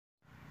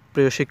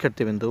প্রিয়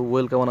শিক্ষার্থীবৃন্দ,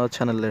 welcome on our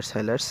channel let's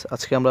highlights.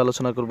 আজকে আমরা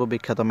আলোচনা করব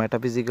বিখ্যাত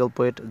মেটাফিজিক্যাল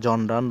পোয়েট জন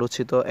ডান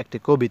রচিত একটি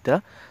কবিতা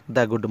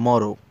the good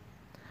morrow.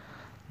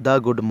 The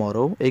good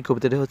morrow এই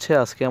কবিতাটি হচ্ছে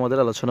আজকে আমাদের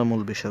আলোচনার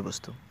মূল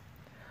বিষয়বস্তু।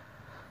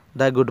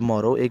 দ্য গুড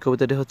মরো এই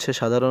কবিতাটি হচ্ছে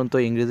সাধারণত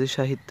ইংরেজি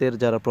সাহিত্যের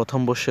যারা প্রথম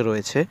বর্ষে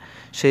রয়েছে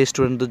সেই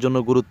স্টুডেন্টদের জন্য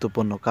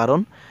গুরুত্বপূর্ণ, কারণ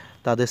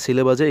তাদের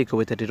সিলেবাসে এই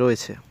কবিতাটি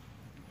রয়েছে।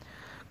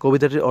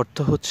 কবিতাটির অর্থ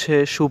হচ্ছে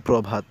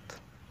সুপ্রভাত।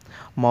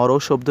 মরো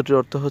শব্দটির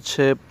অর্থ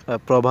হচ্ছে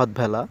প্রভাত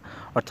বেলা,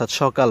 অর্থাৎ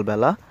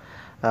সকালবেলা।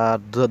 আর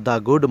দ্য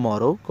গুড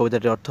মরো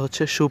কবিতাটির অর্থ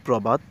হচ্ছে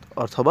সুপ্রভাত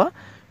অথবা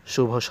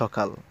শুভ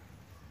সকাল।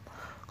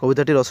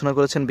 কবিতাটি রচনা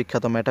করেছেন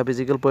বিখ্যাত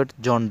মেটাফিজিক্যাল পোয়েট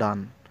জন ডান,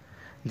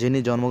 যিনি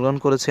জন্মগ্রহণ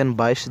করেছেন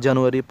 22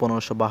 জানুয়ারি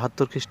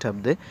 1572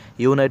 খ্রিস্টাব্দে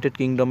ইউনাইটেড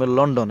কিংডমের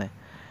লন্ডনে,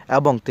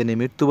 এবং তিনি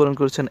মৃত্যুবরণ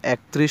করেছেন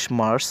 31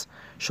 মার্চ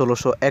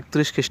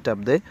 1631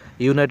 খ্রিস্টাব্দে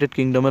ইউনাইটেড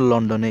কিংডমের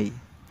লন্ডনেই।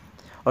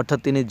 অর্থাৎ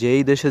তিনি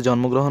যেই দেশে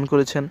জন্মগ্রহণ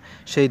করেছেন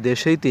সেই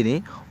দেশেই তিনি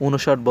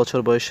 59 বছর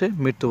বয়সে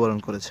মৃত্যুবরণ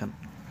করেছেন।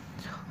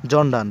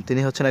 জন ডান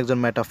তিনি হচ্ছেন একজন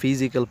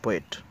মেটাফিজিক্যাল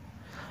পোয়েট।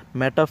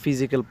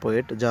 মেটাফিজিক্যাল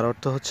পোয়েট যার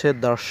অর্থ হচ্ছে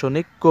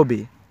দার্শনিক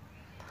কবি।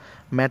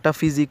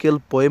 মেটাফিজিক্যাল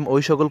পোয়েম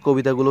ওই সকল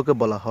কবিতাগুলোকে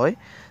বলা হয়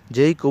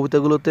যেই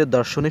কবিতাগুলোতে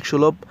দার্শনিক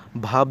সুলভ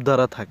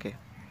ভাবধারা থাকে,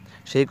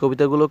 সেই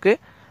কবিতাগুলোকে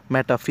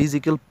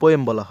মেটাফিজিক্যাল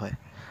পোয়েম বলা হয়।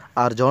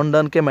 আর জন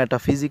ডানকে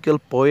মেটাফিজিক্যাল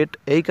পোয়েট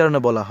এই কারণে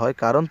বলা হয়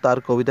কারণ তার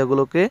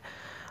কবিতাগুলোকে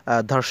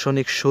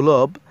দার্শনিক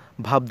সুলভ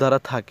ভাবধারা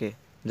থাকে,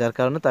 যার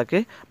কারণে তাকে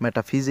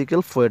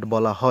মেটাফিজিক্যাল পোয়েট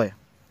বলা হয়।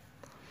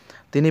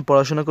 তিনি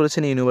পড়াশোনা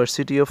করেছেন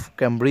ইউনিভার্সিটি অফ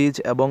ক্যামব্রিজ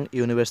এবং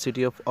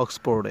ইউনিভার্সিটি অফ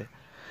অক্সফোর্ডে।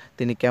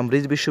 তিনি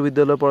ক্যামব্রিজ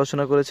বিশ্ববিদ্যালয়ে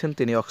পড়াশোনা করেছেন,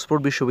 তিনি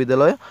অক্সফোর্ড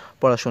বিশ্ববিদ্যালয়ে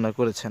পড়াশোনা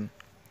করেছেন।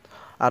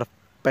 আর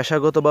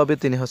পেশাগতভাবে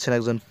তিনি হচ্ছেন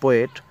একজন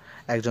পোয়েট,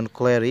 একজন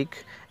ক্লেরিক,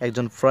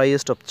 একজন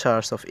প্রাইস্ট of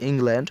church of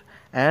England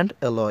and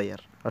a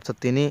lawyer. অর্থাৎ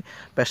তিনি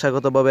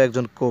পেশাগতভাবে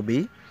একজন কবি,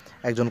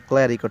 একজন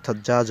ক্লেরিক অর্থাৎ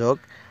যাজক,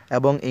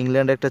 এবং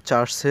ইংল্যান্ডে একটা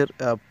চার্চের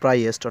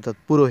প্রাইস্ট অর্থাৎ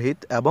পুরোহিত,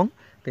 এবং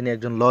তিনি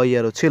একজন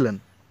লয়ারও ছিলেন।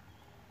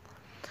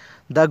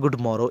 দ্য গুড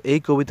মরো এই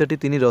কবিতাটি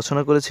তিনি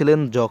রচনা করেছিলেন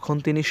যখন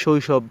তিনি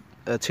শৈশব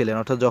ছিলেন,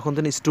 অর্থাৎ যখন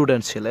তিনি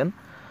স্টুডেন্ট ছিলেন।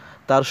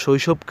 তার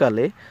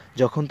শৈশবকালে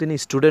যখন তিনি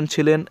স্টুডেন্ট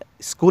ছিলেন,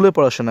 স্কুলে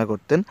পড়াশোনা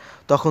করতেন,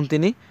 তখন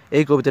তিনি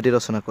এই কবিতাটি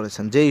রচনা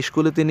করেছেন। যে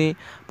স্কুলে তিনি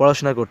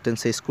পড়াশোনা করতেন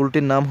সেই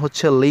স্কুলটির নাম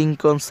হচ্ছে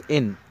লিঙ্কনস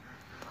ইন।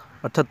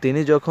 অর্থাৎ তিনি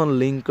যখন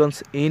লিঙ্কনস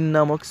ইন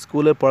নামক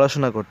স্কুলে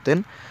পড়াশোনা করতেন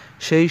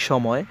সেই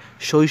সময়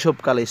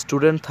শৈশবকালে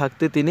স্টুডেন্ট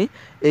থাকতে তিনি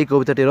এই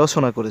কবিতাটি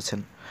রচনা করেছেন।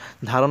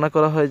 ধারণা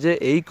করা হয় যে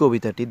এই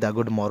কবিতাটি দ্য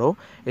গুড মরো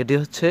এটি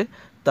হচ্ছে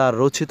তার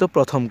রচিত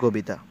প্রথম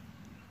কবিতা।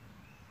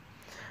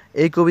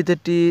 এই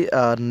কবিতাটি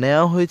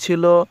নেওয়া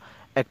হয়েছিল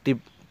একটি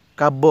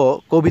কাব্য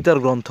কবিতার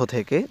গ্রন্থ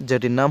থেকে,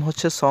 যেটির নাম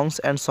হচ্ছে সংস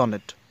and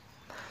sonnet.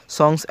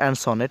 Songs and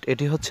sonnet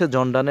এটি হচ্ছে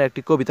জন ডানের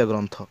একটি কবিতা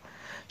গ্রন্থ।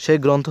 সেই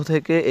গ্রন্থ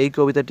থেকে এই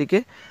কবিতাটিকে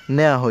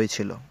নেওয়া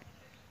হয়েছিল।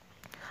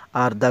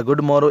 আর দ্য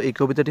গুড মরো এই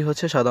কবিতাটি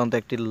হচ্ছে সাধারণত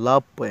একটি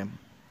লাভ পোয়েম,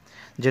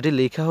 যেটি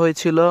লেখা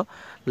হয়েছিল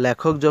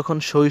লেখক যখন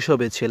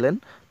শৈশবে ছিলেন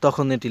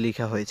তখন এটি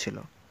লেখা হয়েছিল।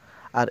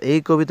 আর এই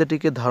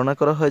কবিতাটিকে ধারণা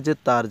করা হয় যে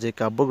তার যে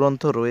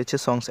কাব্যগ্রন্থ রয়েছে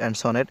সংস অ্যান্ড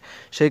সনেট,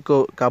 সেই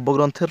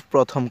কাব্যগ্রন্থের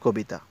প্রথম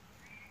কবিতা।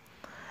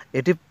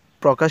 এটি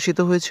প্রকাশিত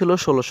হয়েছিল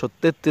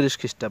 1633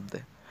 খ্রিস্টাব্দে,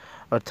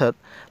 অর্থাৎ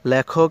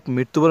লেখক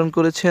মৃত্যুবরণ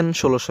করেছেন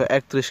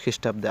 1631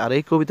 খ্রিস্টাব্দে। আর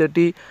এই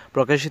কবিতাটি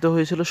প্রকাশিত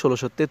হয়েছিল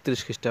 1633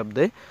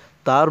 খ্রিস্টাব্দে,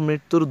 তার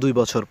মৃত্যুর 2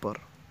 বছর পর।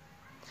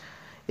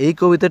 এই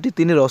কবিতাটি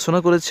তিনি রচনা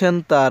করেছেন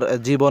তার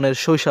জীবনের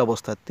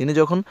শৈশবাবস্থায়। তিনি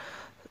যখন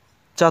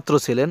ছাত্র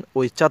ছিলেন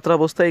ওই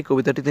ছাত্রাবস্থায় এই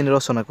কবিতাটি তিনি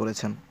রচনা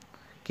করেছেন,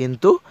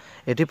 কিন্তু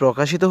এটি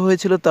প্রকাশিত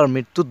হয়েছিল তার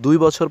মৃত্যুর 2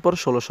 বছর পর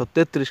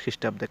 1633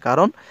 খ্রিস্টাব্দে,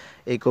 কারণ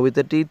এই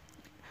কবিতাটি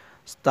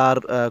তার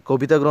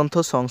কবিতা গ্রন্থ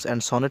সংস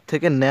অ্যান্ড সনেট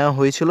থেকে নেওয়া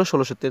হয়েছিল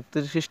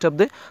 1633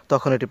 খ্রিস্টাব্দে,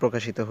 তখন এটি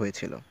প্রকাশিত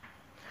হয়েছিল।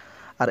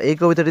 আর এই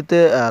কবিতাটিতে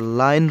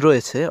লাইন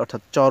রয়েছে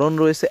অর্থাৎ চরণ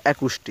রয়েছে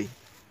 21টি।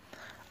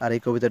 আর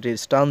এই কবিতাটির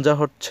স্টাঞ্জা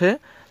হচ্ছে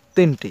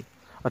 3টি,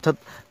 অর্থাৎ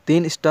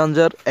 3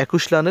 স্টাঞ্জার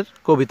 21 লাইনের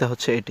কবিতা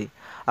হচ্ছে এটি।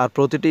 আর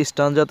প্রতিটি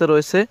স্টাঞ্জাতে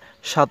রয়েছে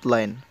 7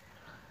 লাইন,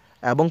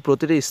 এবং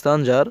প্রতিটি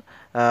স্টাঞ্জার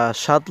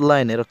 7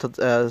 লাইনের অর্থাৎ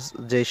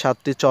যে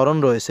 7টি চরণ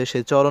রয়েছে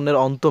সেই চরণের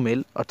অন্তমিল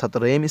অর্থাৎ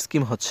রেম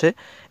স্কিম হচ্ছে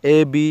A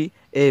B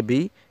A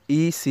B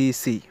E C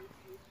C.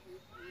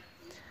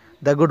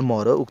 The good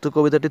morrow উক্ত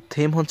কবিতাটির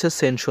থিম হচ্ছে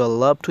sensual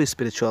love to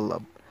spiritual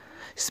love.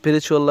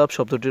 Spiritual লাভ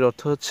শব্দটির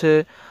অর্থ হচ্ছে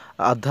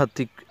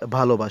আধ্যাত্মিক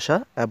ভালোবাসা,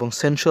 এবং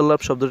সেন্সুয়াল লাভ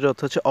শব্দটির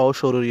অর্থ হচ্ছে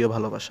অশরীরীয়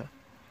ভালোবাসা।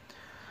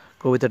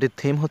 কবিতাটির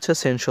থিম হচ্ছে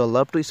সেন্সুয়াল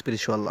লাভ টু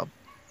স্পিরিচুয়াল লাভ।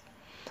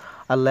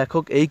 আর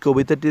লেখক এই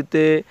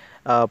কবিতাটিতে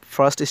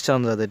ফার্স্ট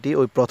স্টাঞ্জা যেটি,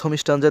 ওই প্রথম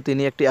স্টাঞ্জা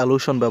তিনি একটি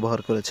অ্যালুশন ব্যবহার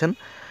করেছেন।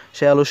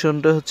 সেই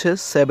অ্যালুশনটা হচ্ছে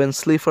 7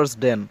 স্লিপার্স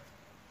ডেন।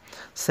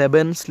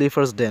 7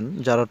 স্লিপার্স ডেন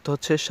যার অর্থ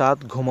হচ্ছে 7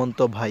 ঘুমন্ত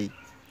ভাই।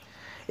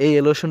 এই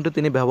অ্যালুশনটি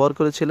তিনি ব্যবহার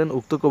করেছিলেন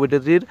উক্ত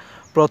কবিতাটির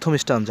প্রথম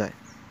স্টাঞ্জায়।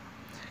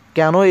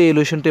 কেন এই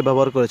অ্যালুশনটি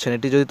ব্যবহার করেছেন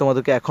এটি যদি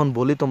তোমাদেরকে এখন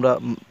বলি তোমরা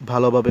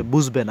ভালোভাবে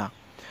বুঝবে না।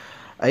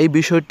 এই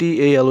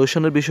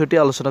অ্যালুশনের বিষয়টি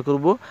আলোচনা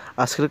করব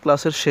আজকের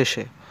ক্লাসের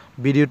শেষে।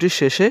 ভিডিওটির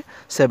শেষে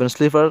 7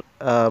 স্লিপার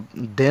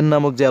ডেন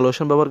নামক যে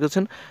অ্যালুশন ব্যবহার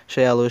করেছেন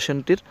সেই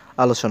অ্যালুশনটির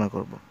আলোচনা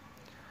করব।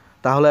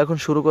 তাহলে এখন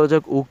শুরু করা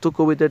যাক উক্ত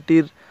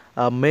কবিতাটির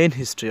মেইন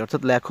হিস্ট্রি,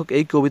 অর্থাৎ লেখক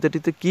এই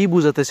কবিতাটিতে কী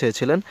বোঝাতে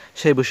চেয়েছিলেন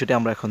সেই বিষয়টি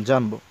আমরা এখন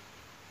জানব।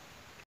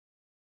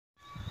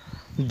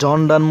 জন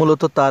ডান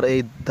মূলত তার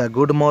এই দ্য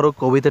গুড মরো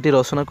কবিতাটি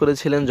রচনা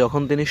করেছিলেন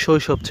যখন তিনি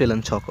শৈশব ছিলেন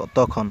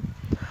তখন।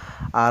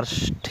 আর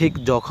ঠিক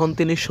যখন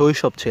তিনি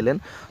শৈশব ছিলেন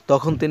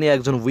তখন তিনি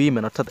একজন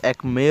উইমেন অর্থাৎ এক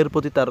মেয়ের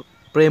প্রতি তার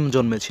প্রেম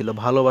জন্মেছিল,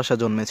 ভালোবাসা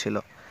জন্মেছিল।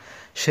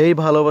 সেই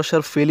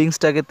ভালোবাসার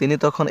ফিলিংসটাকে তিনি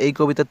তখন এই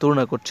কবিতায়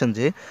তুলনা করছেন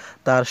যে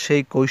তার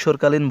সেই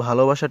কৈশোরকালীন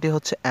ভালোবাসাটি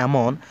হচ্ছে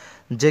এমন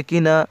যে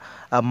কিনা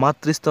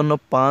মাতৃস্তন্য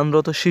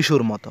পানরত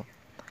শিশুর মতো,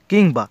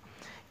 কিংবা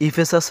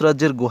ইফেসাস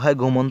রাজ্যের গুহায়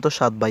ঘুমন্ত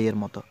সাত ভাইয়ের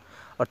মতো।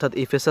 অর্থাৎ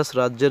ইফেসাস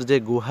রাজ্যের যে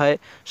গুহায়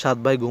সাত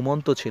ভাই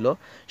ঘুমন্ত ছিল,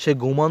 সে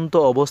ঘুমন্ত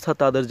অবস্থা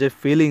তাদের যে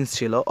ফিলিংস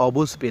ছিল,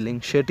 অবুঝ ফিলিং,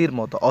 সেটির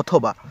মতো।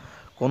 অথবা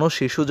কোনো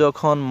শিশু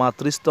যখন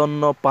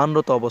মাতৃস্তন্য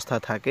পানরত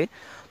অবস্থায় থাকে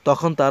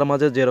তখন তার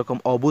মাঝে যেরকম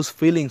অবুঝ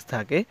ফিলিংস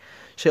থাকে,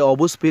 সে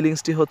অবুঝ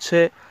ফিলিংসটি হচ্ছে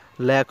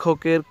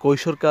লেখকের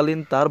কৈশোরকালীন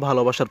তার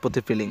ভালোবাসার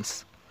প্রতি ফিলিংস।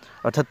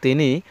 অর্থাৎ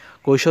তিনি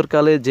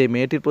কৈশোরকালে যে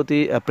মেয়েটির প্রতি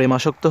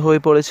প্রেমাসক্ত হয়ে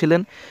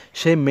পড়েছিলেন,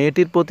 সেই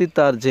মেয়েটির প্রতি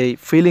তার যেই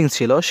ফিলিংস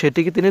ছিল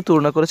সেটিকে তিনি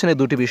তুলনা করেছেন এই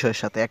দুটি বিষয়ের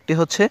সাথে। একটি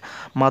হচ্ছে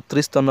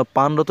মাতৃস্তন্য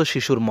পানরত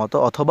শিশুর মতো,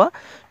 অথবা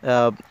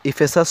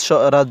ইফেসাস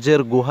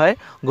রাজ্যের গুহায়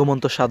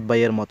ঘুমন্ত সাত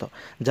ভাইয়ের মতো,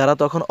 যারা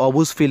তখন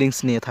অবুঝ ফিলিংস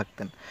নিয়ে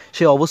থাকতেন।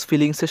 সেই অবুঝ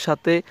ফিলিংসের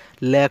সাথে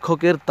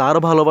লেখকের তার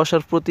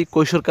ভালোবাসার প্রতি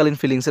কৈশোরকালীন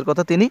ফিলিংসের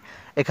কথা তিনি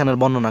এখানে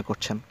বর্ণনা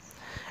করছেন।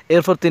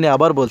 এরপর তিনি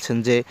আবার বলছেন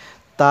যে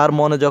তার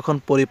মনে যখন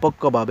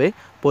পরিপক্কভাবে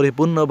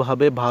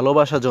পরিপূর্ণভাবে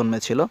ভালোবাসা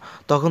জন্মেছিল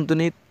তখন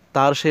তিনি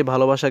তার সেই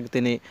ভালোবাসাকে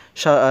তিনি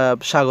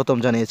স্বাগতম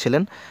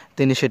জানিয়েছিলেন,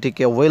 তিনি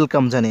সেটিকে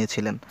ওয়েলকাম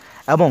জানিয়েছিলেন।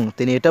 এবং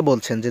তিনি এটা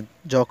বলছেন যে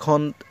যখন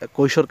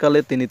কৈশোরকালে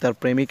তিনি তার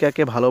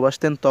প্রেমিকাকে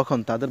ভালোবাসতেন তখন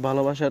তাদের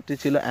ভালোবাসাটি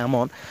ছিল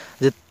এমন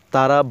যে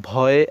তারা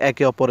ভয়ে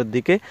একে অপরের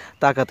দিকে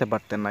তাকাতে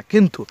পারতেন না।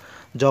 কিন্তু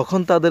যখন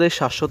তাদের এই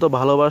শাশ্বত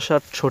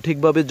ভালোবাসার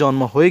সঠিকভাবে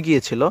জন্ম হয়ে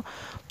গিয়েছিল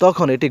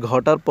তখন এটি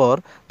ঘটার পর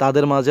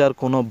তাদের মাঝে আর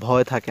কোনো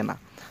ভয় থাকে না।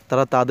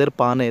 তারা তাদের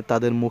পানে,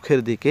 তাদের মুখের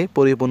দিকে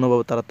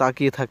পরিপূর্ণভাবে তারা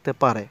তাকিয়ে থাকতে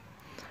পারে।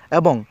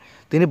 এবং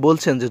তিনি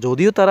বলছেন যে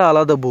যদিও তারা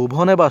আলাদা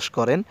ভুবনে বাস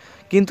করেন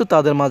কিন্তু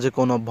তাদের মাঝে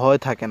কোনো ভয়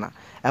থাকে না,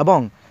 এবং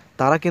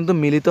তারা কিন্তু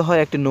মিলিত হয়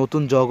একটি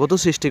নতুন জগতও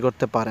সৃষ্টি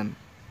করতে পারেন।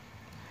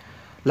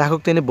 লেখক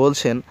তিনি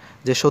বলছেন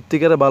যে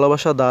সত্যিকারের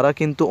ভালোবাসা দ্বারা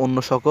কিন্তু অন্য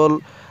সকল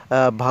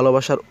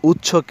ভালোবাসার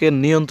উৎসকে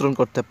নিয়ন্ত্রণ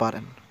করতে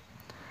পারেন।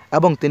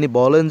 এবং তিনি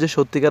বলেন যে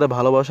সত্যিকারের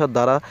ভালোবাসার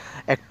দ্বারা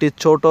একটি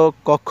ছোট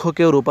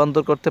কক্ষকেও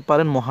রূপান্তর করতে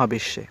পারেন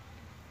মহাবিশ্বে।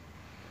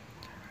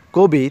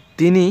 কবি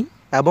তিনি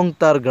এবং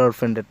তার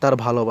গার্লফ্রেন্ডের তার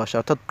ভালোবাসা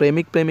অর্থাৎ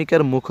প্রেমিক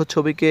প্রেমিকার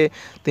মুখচ্ছবিকে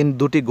তিনি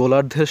দুটি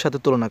গোলার্ধের সাথে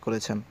তুলনা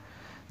করেছেন,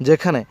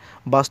 যেখানে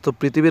বাস্তব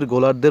পৃথিবীর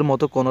গোলার্ধের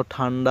মতো কোনো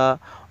ঠান্ডা,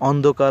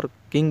 অন্ধকার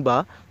কিংবা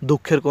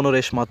দুঃখের কোনো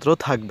রেশমাত্র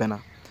থাকবে না।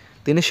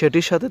 তিনি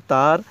সেটির সাথে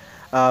তার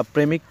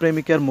প্রেমিক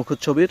প্রেমিকার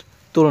মুখচ্ছবির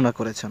তুলনা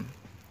করেছেন।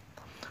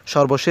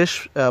 সর্বশেষ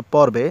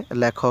পর্বে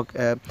লেখক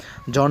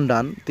জন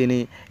ডান তিনি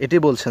এটি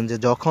বলছেন যে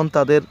যখন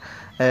তাদের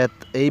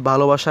এই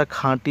ভালোবাসা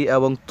খাঁটি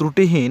এবং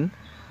ত্রুটিহীন,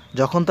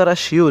 যখন তারা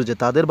শিওর যে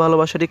তাদের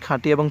ভালোবাসাটি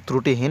খাঁটি এবং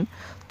ত্রুটিহীন,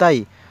 তাই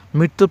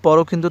মৃত্যুর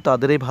পরও কিন্তু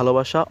তাদের এই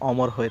ভালোবাসা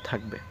অমর হয়ে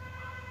থাকবে।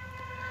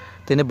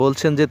 তিনি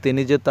বলছেন যে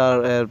তিনি যে তার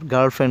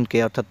গার্লফ্রেন্ডকে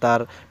অর্থাৎ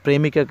তার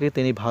প্রেমিকাকে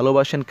তিনি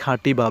ভালোবাসেন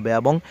খাঁটিভাবে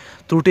এবং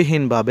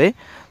ত্রুটিহীনভাবে,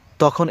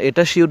 তখন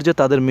এটা শিওর যে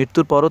তাদের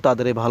মৃত্যুর পরও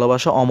তাদের এই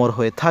ভালোবাসা অমর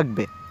হয়ে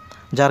থাকবে।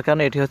 যার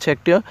কারণে এটি হচ্ছে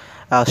একটি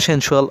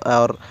সেন্সুয়াল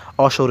আর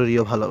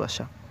অশরীরীয়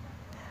ভালোবাসা।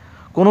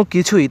 কোনো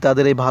কিছুই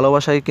তাদের এই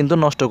ভালোবাসাকে কিন্তু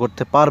নষ্ট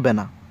করতে পারবে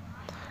না,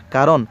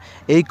 কারণ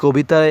এই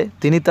কবিতায়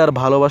তিনি তার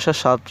ভালোবাসার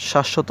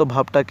শাশ্বত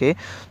ভাবটাকে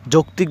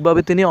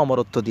যৌক্তিকভাবে তিনি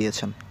অমরত্ব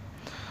দিয়েছেন।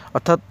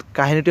 অর্থাৎ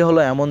কাহিনীটি হলো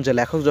এমন যে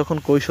লেখক যখন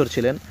কৈশোর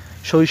ছিলেন,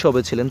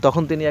 শৈশবে ছিলেন,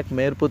 তখন তিনি এক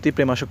মেয়ের প্রতি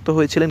প্রেমাসক্ত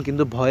হয়েছিলেন,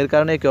 কিন্তু ভয়ের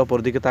কারণে একে অপর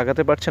দিকে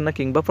তাকাতে পারছেন না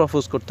কিংবা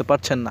প্রপোজ করতে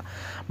পারছেন না,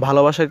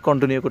 ভালোবাসাকে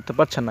কন্টিনিউ করতে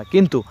পারছেন না।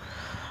 কিন্তু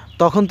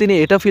তখন তিনি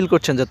এটা ফিল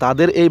করছেন যে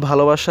তাদের এই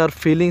ভালোবাসার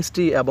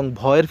ফিলিংসটি এবং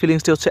ভয়ের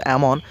ফিলিংসটি হচ্ছে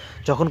এমন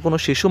যখন কোনো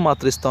শিশু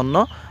মাতৃস্তন্য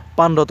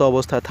পানরত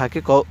অবস্থায় থাকে,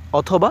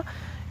 অথবা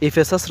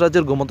ইফেসাস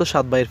রাজ্যের ঘুমন্ত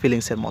সাত ভাইয়ের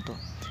ফিলিংসের মতো।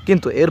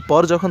 কিন্তু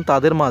এরপর যখন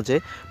তাদের মাঝে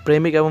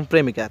প্রেমিক এবং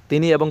প্রেমিকা,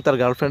 তিনি এবং তার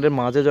গার্লফ্রেন্ডের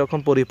মাঝে যখন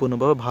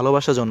পরিপূর্ণভাবে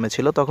ভালোবাসা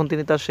জন্মেছিল তখন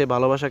তিনি তার সেই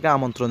ভালোবাসাকে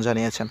আমন্ত্রণ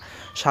জানিয়েছেন,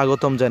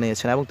 স্বাগতম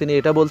জানিয়েছেন। এবং তিনি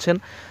এটা বলছেন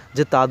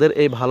যে তাদের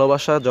এই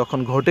ভালোবাসা যখন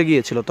ঘটে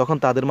গিয়েছিল তখন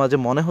তাদের মাঝে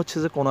মনে হচ্ছে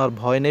যে কোনো আর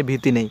ভয় নেই,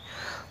 ভীতি নেই,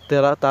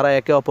 তারা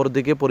একে অপর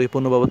দিকে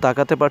পরিপূর্ণভাবে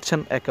তাকাতে পারছেন,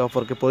 একে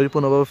অপরকে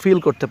পরিপূর্ণভাবে ফিল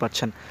করতে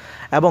পারছেন।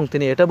 এবং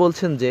তিনি এটা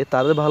বলছেন যে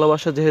তাদের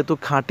ভালোবাসা যেহেতু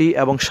খাঁটি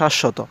এবং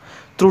শাশ্বত,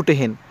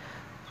 ত্রুটিহীন,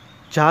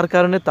 যার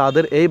কারণে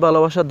তাদের এই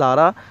ভালোবাসা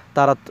দ্বারা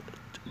তারা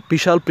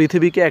বিশাল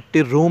পৃথিবীকে একটি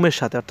রুমের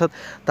সাথে, অর্থাৎ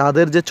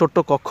তাদের যে ছোট্ট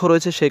কক্ষ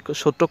রয়েছে সেই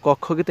ছোট্ট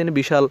কক্ষকে তিনি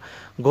বিশাল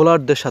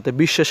গোলার্ধের সাথে,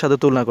 বিশ্বের সাথে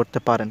তুলনা করতে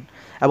পারেন।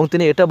 এবং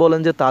তিনি এটা বলেন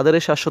যে তাদের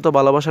এই শাশ্বত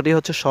ভালোবাসাটি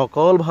হচ্ছে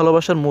সকল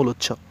ভালোবাসার মূল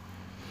উৎস।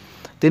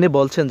 তিনি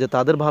বলছেন যে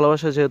তাদের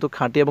ভালোবাসা যেহেতু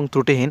খাঁটি এবং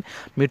ত্রুটিহীন,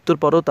 মৃত্যুর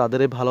পরও তাদের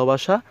এই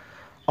ভালোবাসা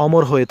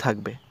অমর হয়ে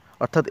থাকবে।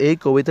 অর্থাৎ এই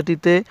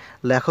কবিতাটিতে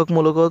লেখক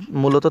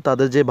মূলত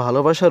তাদের যে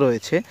ভালোবাসা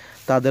রয়েছে,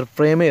 তাদের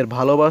প্রেমের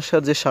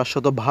ভালোবাসার যে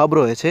শাশ্বত ভাব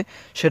রয়েছে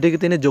সেটিকে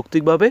তিনি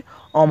যৌক্তিকভাবে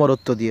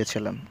অমরত্ব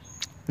দিয়েছিলেন,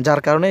 যার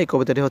কারণে এই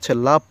কবিতাটি হচ্ছে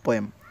লাভ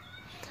পোয়েম।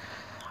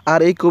 আর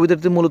এই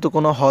কবিতাটিতে মূলত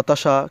কোনো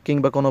হতাশা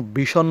কিংবা কোনো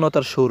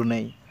বিষণ্ণতার সুর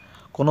নেই,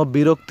 কোনো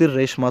বিরক্তির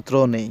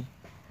রেশমাত্রও নেই।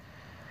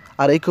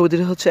 আর এই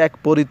কবিতাটি হচ্ছে এক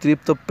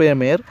পরিতৃপ্ত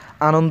প্রেমের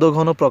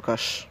আনন্দঘন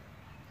প্রকাশ।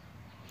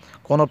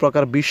 কোনো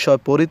প্রকার বিস্ময়,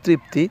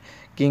 পরিতৃপ্তি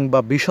কিংবা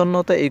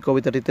বিষণ্ণতা এই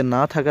কবিতাটিতে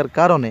না থাকার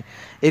কারণে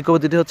এই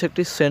কবিতাটি হচ্ছে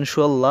একটি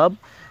সেন্সুয়াল লাভ,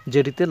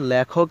 যেটিতে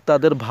লেখক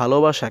তাদের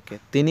ভালোবাসাকে,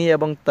 তিনি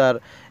এবং তার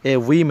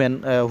উইমেন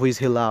হুইজ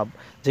হি লাভ,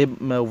 যে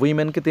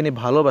উইমেনকে তিনি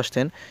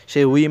ভালোবাসতেন,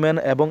 সেই উইমেন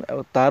এবং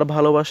তার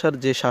ভালোবাসার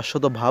যে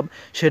শাশ্বত ভাব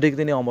সেটিকে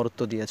তিনি অমরত্ব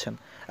দিয়েছেন।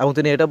 এবং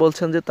তিনি এটা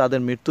বলছেন যে তাদের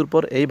মৃত্যুর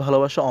পর এই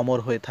ভালোবাসা অমর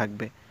হয়ে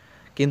থাকবে।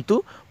 কিন্তু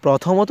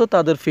প্রথমত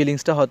তাদের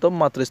ফিলিংসটা হয়তো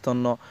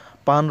মাতৃস্তন্য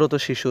পানরত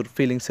শিশুর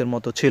ফিলিংসের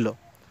মতো ছিল,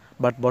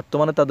 বাট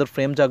বর্তমানে তাদের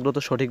প্রেম জাগ্রত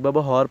সঠিকভাবে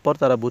হওয়ার পর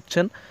তারা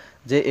বুঝছেন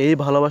যে এই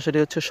ভালোবাসাটি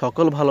হচ্ছে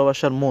সকল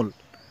ভালোবাসার মূল,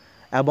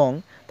 এবং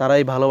তারা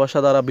এই ভালোবাসা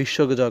দ্বারা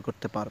বিশ্বকে জয়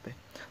করতে পারবে,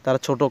 তারা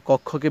ছোট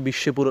কক্ষকে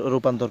বিশ্বে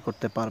রূপান্তর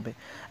করতে পারবে,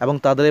 এবং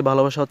তাদের এই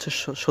ভালোবাসা হচ্ছে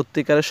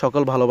সত্যিকারের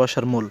সকল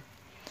ভালোবাসার মূল,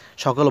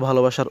 সকল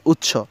ভালোবাসার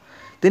উৎস।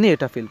 তিনি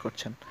এটা ফিল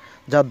করছেন,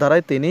 যার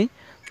দ্বারাই তিনি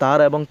তার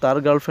এবং তার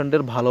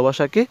গার্লফ্রেন্ডের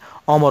ভালোবাসাকে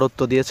অমরত্ব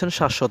দিয়েছেন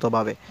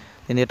শাশ্বতভাবে।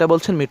 তিনি এটা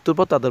বলছেন মৃত্যুর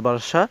পর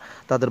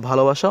তাদের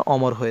ভালোবাসা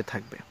অমর হয়ে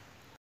থাকবে।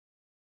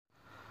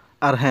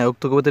 আর হ্যাঁ,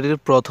 উক্ত কবিতাটির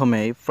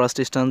প্রথমেই ফার্স্ট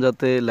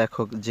স্ট্যান্জাতে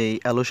লেখক যেই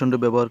অ্যালুশনটি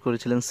ব্যবহার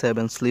করেছিলেন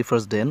 7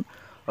 স্লিপার্স ডেন,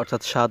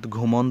 অর্থাৎ 7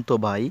 ঘুমন্ত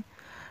বাই,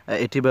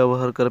 এটি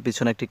ব্যবহার করার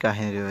পিছনে একটি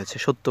কাহিনী রয়েছে,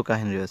 সত্য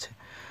কাহিনী রয়েছে।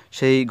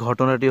 সেই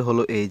ঘটনাটি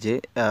হলো এই যে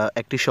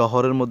একটি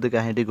শহরের মধ্যে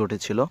কাহিনীটি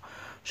ঘটেছিল।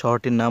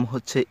 শহরটির নাম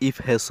হচ্ছে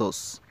ইফেসোস।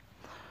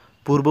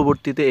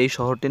 পূর্ববর্তীতে এই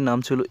শহরটির নাম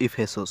ছিল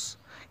ইফেসোস,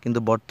 কিন্তু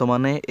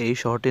বর্তমানে এই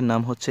শহরটির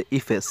নাম হচ্ছে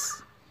ইফেস।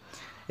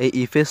 এই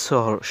ইফেস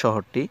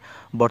শহরটি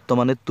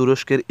বর্তমানে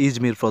তুরস্কের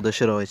ইজমির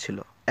প্রদেশে রয়েছিল।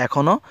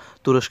 এখনও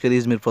তুরস্কের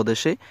ইজমির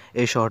প্রদেশে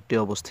এই শহরটি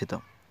অবস্থিত।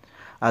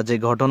 আর যে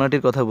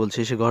ঘটনাটির কথা বলছি,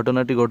 সেই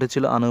ঘটনাটি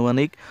ঘটেছিল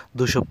আনুমানিক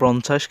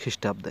 250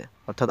 খ্রিস্টাব্দে,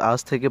 অর্থাৎ আজ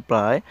থেকে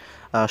প্রায়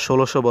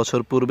 1600 বছর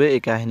পূর্বে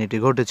এই কাহিনীটি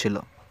ঘটেছিল।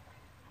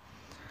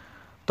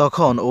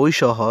 তখন ওই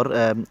শহর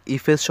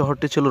ইফেস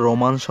শহরটি ছিল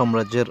রোমান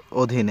সাম্রাজ্যের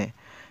অধীনে।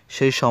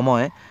 সেই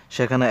সময়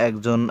সেখানে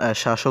একজন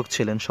শাসক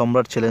ছিলেন,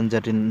 সম্রাট ছিলেন,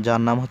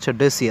 যার নাম হচ্ছে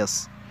ডেসিয়াস।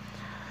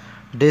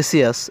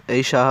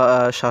 এই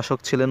শাসক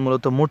ছিলেন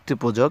মূলত মূর্তি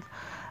পূজক,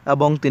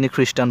 এবং তিনি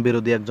খ্রিস্টান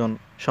বিরোধী একজন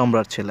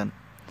সম্রাট ছিলেন।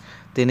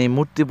 তিনি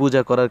মূর্তি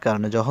পূজা করার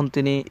কারণে যখন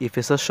তিনি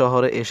ইফেসাস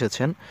শহরে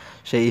এসেছেন,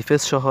 সেই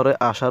ইফেস শহরে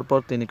আসার পর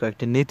তিনি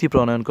কয়েকটি নীতি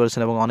প্রণয়ন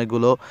করেছেন এবং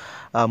অনেকগুলো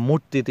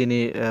মূর্তি তিনি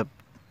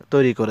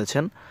তৈরি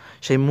করেছেন।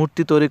 সেই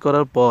মূর্তি তৈরি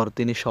করার পর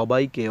তিনি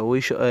সবাইকে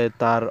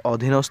তার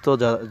অধীনস্থ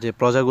যে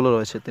প্রজাগুলো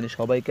রয়েছে, তিনি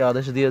সবাইকে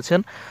আদেশ দিয়েছেন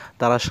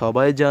তারা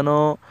সবাই যেন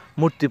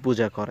মূর্তি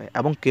পূজা করে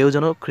এবং কেউ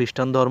যেন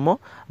খ্রিস্টান ধর্ম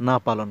না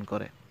পালন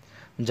করে।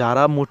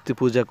 যারা মূর্তি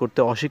পূজা করতে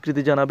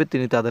অস্বীকৃতি জানাবে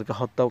তিনি তাদেরকে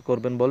হত্যা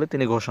করবেন বলে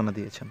তিনি ঘোষণা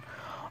দিয়েছেন।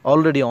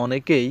 অলরেডি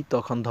অনেকেই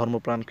তখন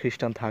ধর্মপ্রাণ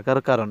খ্রিস্টান থাকার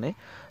কারণে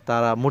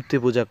তারা মূর্তি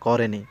পূজা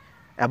করেনি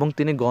এবং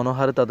তিনি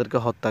গণহারে তাদেরকে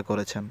হত্যা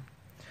করেছেন।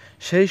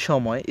 সেই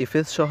সময়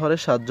ইফেস শহরে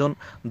 7 জন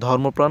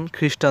ধর্মপ্রাণ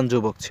খ্রিস্টান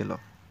যুবক ছিল।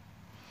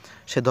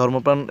 সে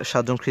ধর্মপ্রাণ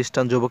 7 জন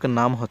খ্রিস্টান যুবকের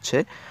নাম হচ্ছে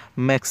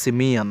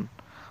ম্যাক্সিমিয়ান,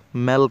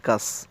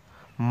 ম্যালকাস,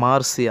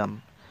 মার্সিয়ান,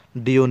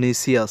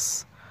 ডিওনিসিয়াস,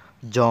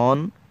 জন,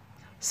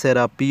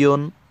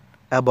 সেরাপিয়ন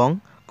এবং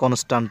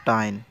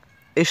কনস্টান্টাইন।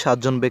 এই 7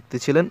 জন ব্যক্তি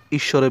ছিলেন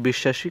ঈশ্বরে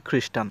বিশ্বাসী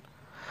খ্রিস্টান।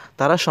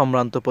 তারা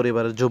সম্ভ্রান্ত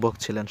পরিবারের যুবক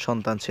ছিলেন,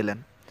 সন্তান ছিলেন।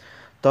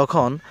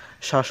 তখন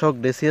শাসক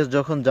ডেসিয়াস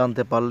যখন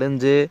জানতে পারলেন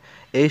যে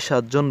এই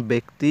 7 জন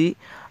ব্যক্তি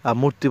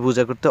মূর্তি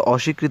পূজা করতে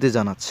অস্বীকৃতি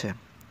জানাচ্ছে,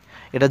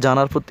 এটা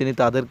জানার পর তিনি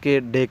তাদেরকে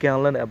ডেকে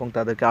আনলেন এবং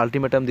তাদেরকে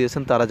আলটিমেটাম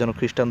দিয়েছেন তারা যেন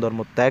খ্রিস্টান ধর্ম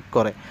ত্যাগ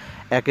করে,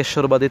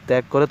 একেশ্বরবাদী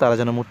ত্যাগ করে, তারা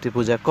যেন মূর্তি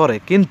পূজা করে।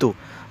 কিন্তু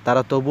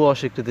তারা তবুও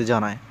অস্বীকৃতি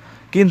জানায়।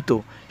 কিন্তু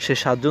সে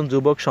 7 জন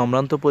যুবক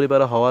সম্ভ্রান্ত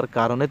পরিবারে হওয়ার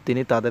কারণে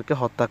তিনি তাদেরকে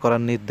হত্যা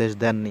করার নির্দেশ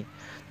দেননি,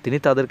 তিনি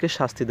তাদেরকে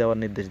শাস্তি দেওয়ার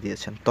নির্দেশ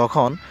দিয়েছেন।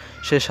 তখন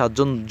সে 7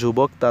 জন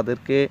যুবক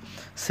তাদেরকে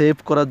সেভ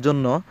করার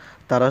জন্য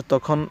তারা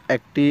তখন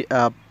একটি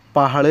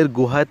পাহাড়ের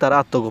গুহায় তারা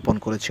আত্মগোপন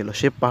করেছিল।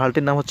 সেই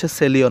পাহাড়টির নাম হচ্ছে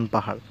সেলিয়ন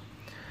পাহাড়।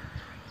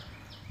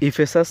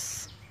 ইফেসাস,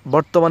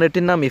 বর্তমানে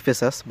এটির নাম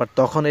ইফেসাস, বাট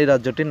তখন এই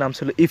রাজ্যটির নাম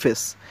ছিল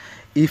ইফেস।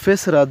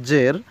 ইফেস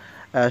রাজ্যের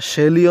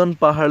সেলিয়ন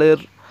পাহাড়ের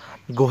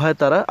গুহায়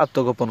তারা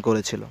আত্মগোপন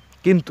করেছিল।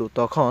 কিন্তু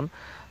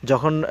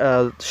যখন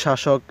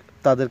শাসক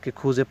তাদেরকে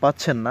খুঁজে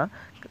পাচ্ছেন না,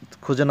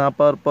 খুঁজে না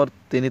পাওয়ার পর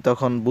তিনি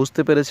তখন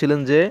বুঝতে পেরেছিলেন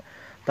যে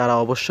তারা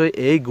অবশ্যই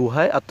এই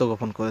গুহায়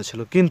আত্মগোপন করেছিল।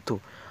 কিন্তু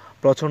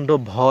প্রচণ্ড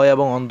ভয়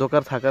এবং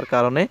অন্ধকার থাকার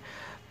কারণে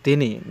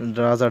তিনি,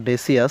 রাজা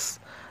ডেসিয়াস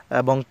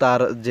এবং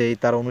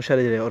তার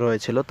অনুসারী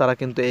রয়েছিল, তারা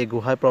কিন্তু এই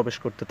গুহায় প্রবেশ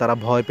করতে তারা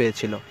ভয়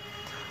পেয়েছিল।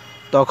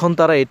 তখন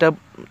তারা এটা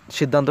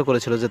সিদ্ধান্ত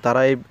করেছিল যে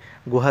তারা এই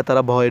গুহায়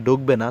তারা ভয়ে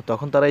ঢুকবে না।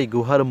 তখন তারা এই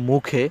গুহার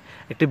মুখে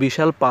একটি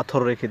বিশাল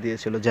পাথর রেখে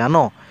দিয়েছিল, যেন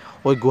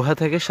ওই গুহা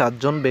থেকে 7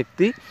 জন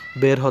ব্যক্তি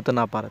বের হতে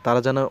না পারে, তারা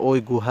যেন ওই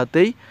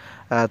গুহাতেই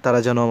তারা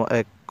যেন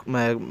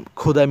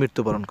ক্ষুধায়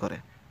মৃত্যুবরণ করে।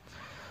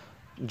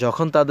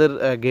 যখন তাদের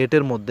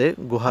গেটের মধ্যে,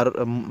 গুহার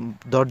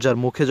দরজার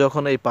মুখে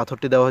যখন এই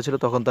পাথরটি দেওয়া হয়েছিল,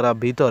 তখন তারা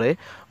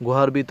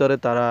গুহার ভিতরে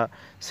তারা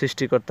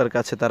সৃষ্টিকর্তার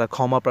কাছে তারা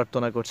ক্ষমা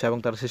প্রার্থনা করছে এবং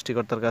তারা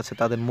সৃষ্টিকর্তার কাছে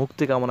তাদের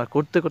মুক্তি কামনা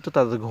করতে করতে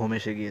তাদের ঘুম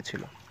এসে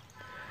গিয়েছিল।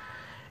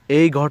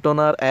 এই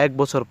ঘটনার 1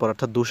 বছর পর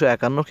অর্থাৎ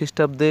 251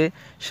 খ্রিস্টাব্দে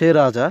সে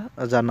রাজা,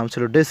 যার নাম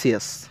ছিল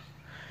ডেসিয়াস,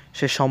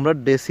 সে সম্রাট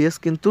ডেসিয়াস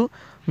কিন্তু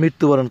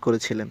মৃত্যুবরণ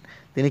করেছিলেন।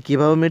 তিনি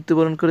কিভাবে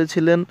মৃত্যুবরণ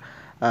করেছিলেন?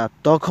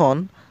 তখন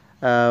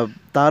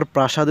তার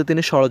প্রাসাদে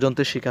তিনি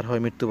ষড়যন্ত্রের শিকার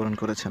হয়ে মৃত্যুবরণ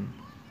করেছেন।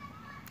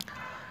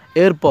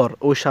 এরপর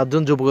ওই 7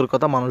 জন যুবকের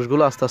কথা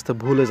মানুষগুলো আস্তে আস্তে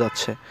ভুলে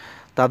যাচ্ছে,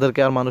 তাদেরকে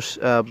আর মানুষ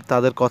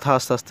তাদের কথা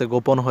আস্তে আস্তে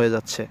গোপন হয়ে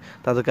যাচ্ছে,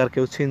 তাদেরকে আর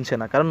কেউ চিনছে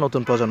না, কারণ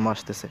নতুন প্রজন্ম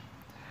আসতেছে।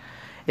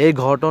 এই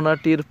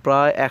ঘটনাটির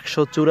প্রায়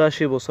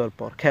 184 বছর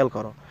পর, খেয়াল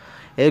করো,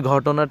 এই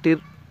ঘটনাটির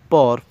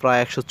পর প্রায়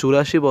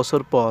 184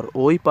 বছর পর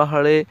ওই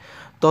পাহাড়ে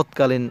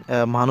তৎকালীন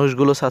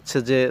মানুষগুলো চাচ্ছে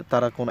যে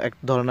তারা কোন এক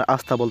ধরনের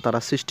আস্তাবল তারা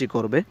সৃষ্টি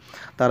করবে,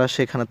 তারা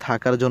সেখানে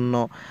থাকার জন্য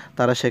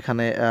তারা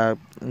সেখানে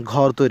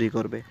ঘর তৈরি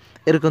করবে,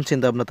 এরকম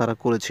চিন্তাভাবনা তারা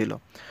করেছিল।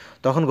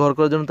 তখন ঘর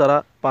করার জন্য তারা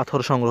পাথর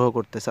সংগ্রহ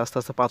করতেছে, আস্তে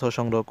আস্তে পাথর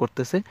সংগ্রহ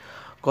করতেছে,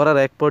 করার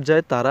এক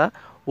পর্যায়ে তারা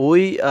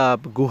ওই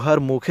গুহার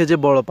মুখে যে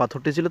বড়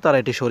পাথরটি ছিল তারা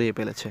এটি সরিয়ে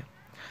ফেলেছে।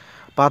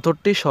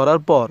 পাথরটি সরার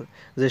পর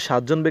যে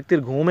 7 জন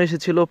ব্যক্তির ঘুম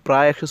এসেছিল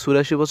প্রায়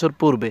 184 বছর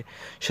পূর্বে,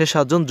 সে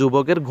 7 জন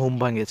যুবকের ঘুম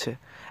ভাঙেছে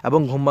এবং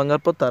ঘুম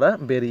ভাঙার পর তারা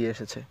বেরিয়ে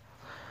এসেছে।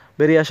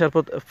 বেরিয়ে আসার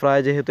পর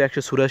প্রায় যেহেতু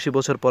 184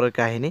 বছর পরের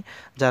কাহিনী,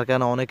 যার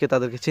কারণে অনেকে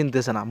তাদেরকে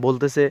চিনতেছে না,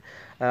 বলতেছে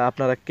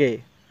আপনারা কে?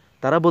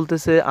 তারা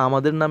বলতেছে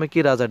আমাদের নামে কি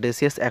রাজা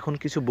ডেসিয়াস এখন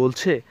কিছু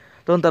বলছে?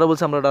 তখন তারা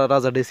বলছে আমরা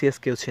রাজা ডেসিয়াস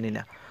কেউ চিনি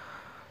না।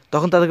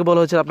 তখন তাদেরকে বলা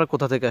হয়েছে আপনার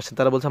কোথা থেকে আসছেন?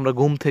 তারা বলছে আমরা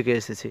ঘুম থেকে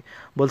এসেছি।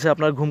 বলছে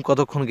আপনার ঘুম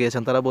কতক্ষণ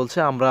গিয়েছেন? তারা বলছে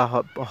আমরা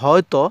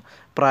হয়তো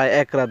প্রায়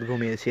 1 রাত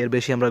ঘুমিয়েছি, এর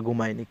বেশি আমরা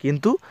ঘুমাইনি।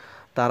 কিন্তু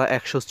তারা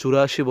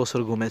 184 বছর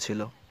ঘুমেছিল।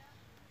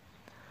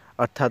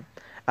 অর্থাৎ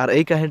আর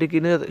এই কাহিনীটি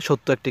কিনে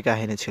সত্য একটি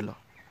কাহিনী ছিল।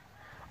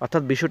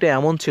 অর্থাৎ বিষয়টি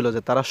এমন ছিল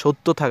যে তারা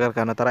সত্য থাকার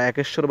কারণে, তারা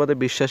একেশ্বরবাদে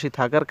বিশ্বাসী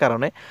থাকার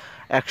কারণে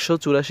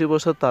 184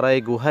 বছর তারা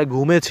এই গুহায়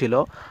ঘুমেছিল,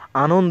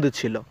 আনন্দে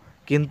ছিল,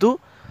 কিন্তু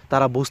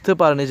তারা বুঝতে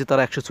পারেনি যে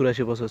তারা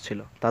 184 বছর ছিল।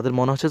 তাদের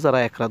মনে হচ্ছে তারা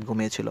 1 রাত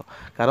ঘুমিয়েছিল,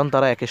 কারণ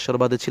তারা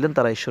একেশ্বরবাদী ছিলেন,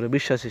 তারা ঈশ্বরে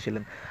বিশ্বাসী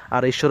ছিলেন,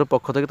 আর ঈশ্বরের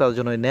পক্ষ থেকে তাদের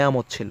জন্য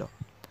নেয়ামত ছিল।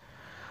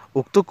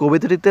 উক্ত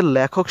কবিতাটিতে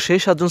লেখক সেই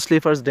 7 জন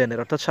স্লিপার্স ডেনের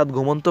অর্থাৎ 7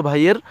 ঘুমন্ত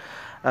ভাইয়ের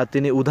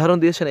তিনি উদাহরণ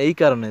দিয়েছেন এই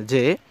কারণে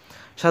যে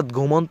 7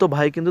 ঘুমন্ত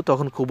ভাই কিন্তু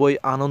তখন খুবই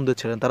আনন্দে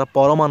ছিলেন, তারা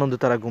পরম আনন্দে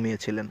তারা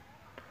ঘুমিয়েছিলেন,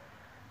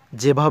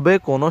 যেভাবে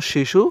কোনো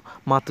শিশু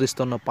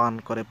মাতৃস্তন্য পান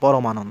করে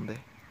পরম আনন্দে।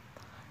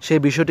 সেই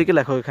বিষয়টিকে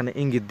লেখক এখানে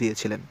ইঙ্গিত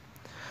দিয়েছিলেন।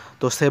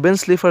 তো 7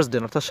 স্লিপার্স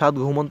ডেন অর্থাৎ 7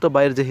 ঘুমন্ত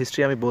ভাইয়ের যে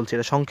হিস্ট্রি আমি বলছি,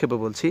 এটা সংক্ষেপে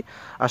বলছি,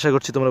 আশা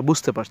করছি তোমরা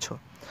বুঝতে পারছো।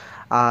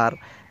 আর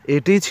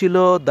এটি ছিল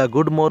দ্য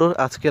গুড মোরোর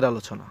আজকের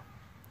আলোচনা।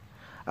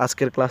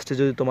 আজকের ক্লাসটি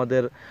যদি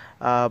তোমাদের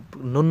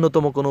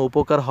ন্যূনতম কোনো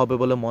উপকার হবে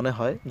বলে মনে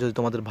হয়, যদি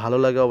তোমাদের ভালো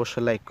লাগে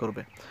অবশ্যই লাইক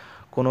করবে।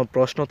 কোনো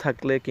প্রশ্ন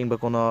থাকলে কিংবা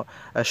কোনো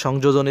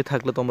সংযোজনী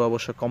থাকলে তোমরা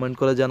অবশ্যই কমেন্ট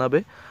করে জানাবে,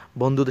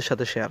 বন্ধুদের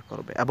সাথে শেয়ার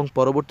করবে, এবং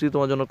পরবর্তীতে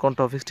তোমার জন্য কোন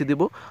টপিকটি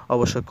দিব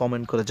অবশ্যই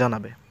কমেন্ট করে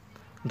জানাবে।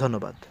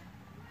 ধন্যবাদ।